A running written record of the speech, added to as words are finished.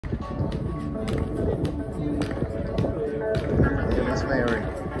Hey, Miss Mary.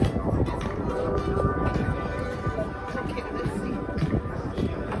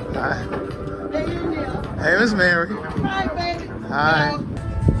 Hi. Hey, Miss Mary. Hi, baby. Hi.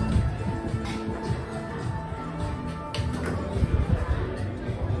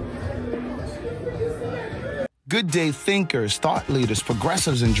 Good day thinkers, thought leaders,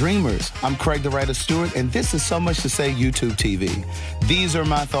 progressives, and dreamers. I'm Craig TheWriter Stewart, and this is So Much to Say YouTube TV. These are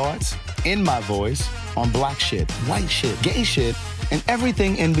my thoughts, in my voice, on black shit, white shit, gay shit, and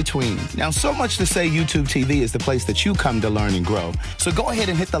everything in between. Now, So Much to Say YouTube TV is the place that you come to learn and grow. So go ahead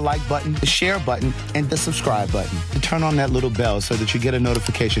and hit the like button, the share button, and the subscribe button. And turn on that little bell so that you get a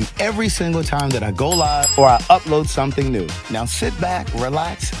notification every single time that I go live or I upload something new. Now sit back,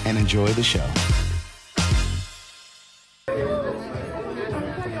 relax, and enjoy the show.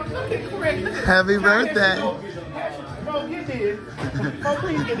 Happy birthday. Oh, get this. Oh,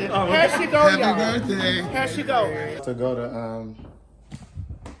 please get this. Here she go, y'all. Happy birthday. Here she go. To go to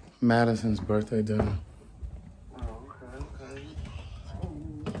Madison's birthday dinner. Oh, okay.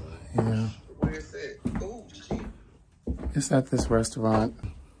 Yeah. Where is it? Oh, shit. It's at this restaurant.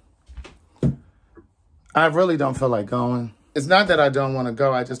 I really don't feel like going. It's not that I don't want to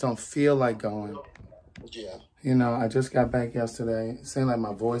go. I just don't feel like going. Yeah. You know, I just got back yesterday. It seemed like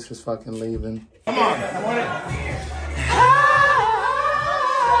my voice was fucking leaving. Come on.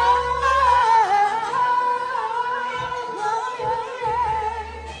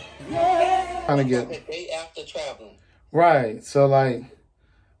 Trying to get... The day after traveling. Right. So, like,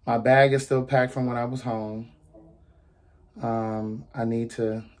 my bag is still packed from when I was home. I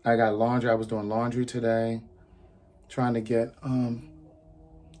got laundry. I was doing laundry today. Trying to get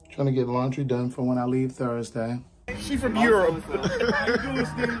laundry done for when I leave Thursday. She from Europe.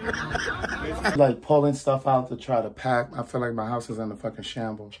 Like pulling stuff out to try to pack. I feel like my house is in a fucking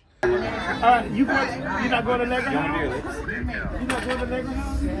shambles. You not going to Lego House? You not going to Lego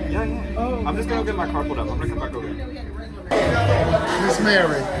House? Yeah. Oh, I'm just gonna get my car pulled up. I'm gonna come back over here. Miss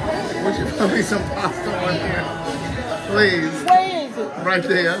Mary, would you put me some pasta on here? Please. where is it? Right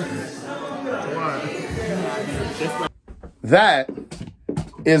there. What? That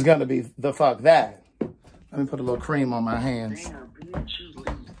is gonna be the fuck that. Let me put a little cream on my hands. Damn, bitch, you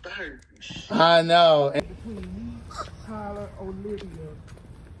leave first. I know. Between Tyler,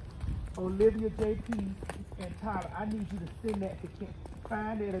 Olivia JP, and Tyler, I need you to send that to Kent.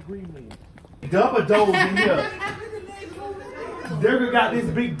 Find that agreement. Double dose in here. Derek got this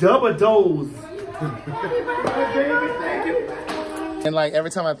big double dose. Baby, thank you. And like every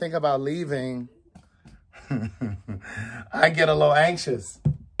time I think about leaving, I get a little anxious.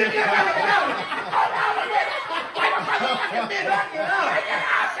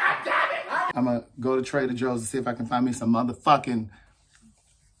 I'm gonna go to Trader Joe's and see if I can find me some motherfucking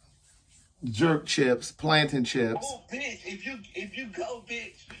jerk chips, plantain chips. Oh, bitch, if you go,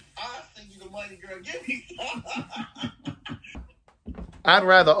 bitch, I'll send you the money, girl. Give me some. I'd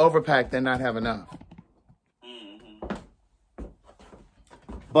rather overpack than not have enough.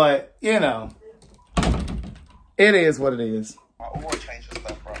 But, you know, it is what it is. I will change the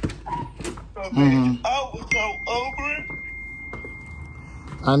stuff, bro. So, Mhm. bitch, I was so over it.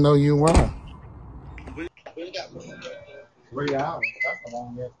 I know you were. We got 3 hours. That's a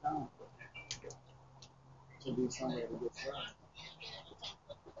long ass time. To be somewhere to get started.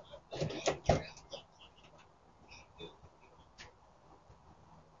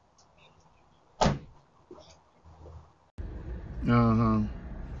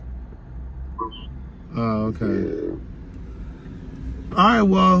 Oh, okay. All right,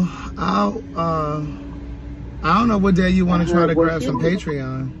 well, I don't know what day you want to try to grab some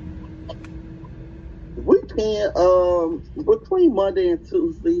Patreon. We can, between Monday and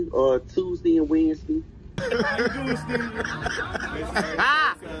Tuesday, or Tuesday and Wednesday.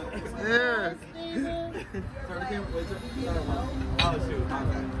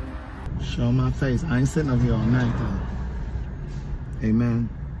 Show my face. I ain't sitting up here all night, though. Amen.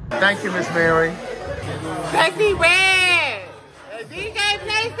 Thank you, Miss Mary. Sexy Red! DJ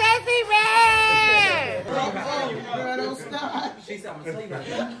play Sexy Red! Girl, don't stop.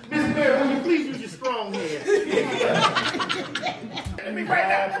 Miss Mary, will you please use your strong hand? Let me break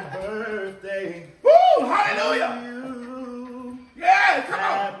that. Happy birthday. Woo! Hallelujah! Yeah, come on.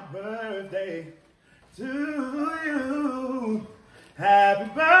 Happy birthday to you. Happy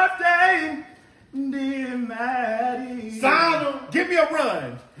birthday, dear Maddie. Simon, give me a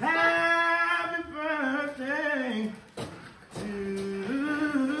run. Happy birthday to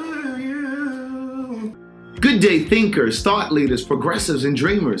you. Good day, thinkers, thought leaders, progressives, and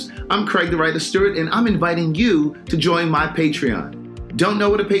dreamers. I'm Craig TheWriter Stewart, and I'm inviting you to join my Patreon. Don't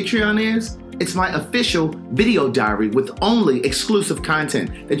know what a Patreon is? It's my official video diary with only exclusive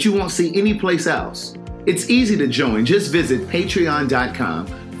content that you won't see anyplace else. It's easy to join. Just visit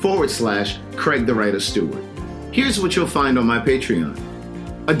patreon.com/Craig the Writer Stewart. Here's what you'll find on my Patreon.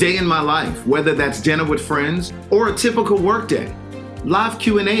 A day in my life, whether that's dinner with friends or a typical workday. Live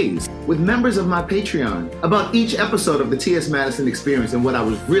Q&As with members of my Patreon about each episode of the T.S. Madison Experience and what I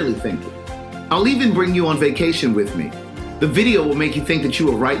was really thinking. I'll even bring you on vacation with me. The video will make you think that you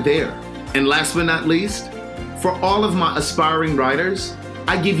were right there. And last but not least, for all of my aspiring writers,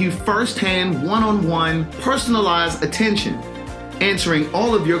 I give you first-hand, one-on-one, personalized attention, answering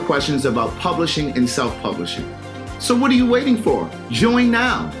all of your questions about publishing and self-publishing. So what are you waiting for? Join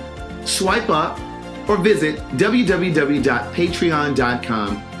now. Swipe up or visit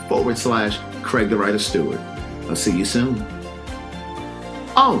www.patreon.com/Craig the Writer Stewart. I'll see you soon.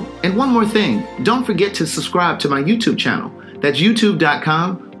 Oh, and one more thing. Don't forget to subscribe to my YouTube channel. That's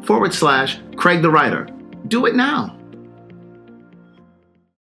youtube.com/Craig the Writer. Do it now.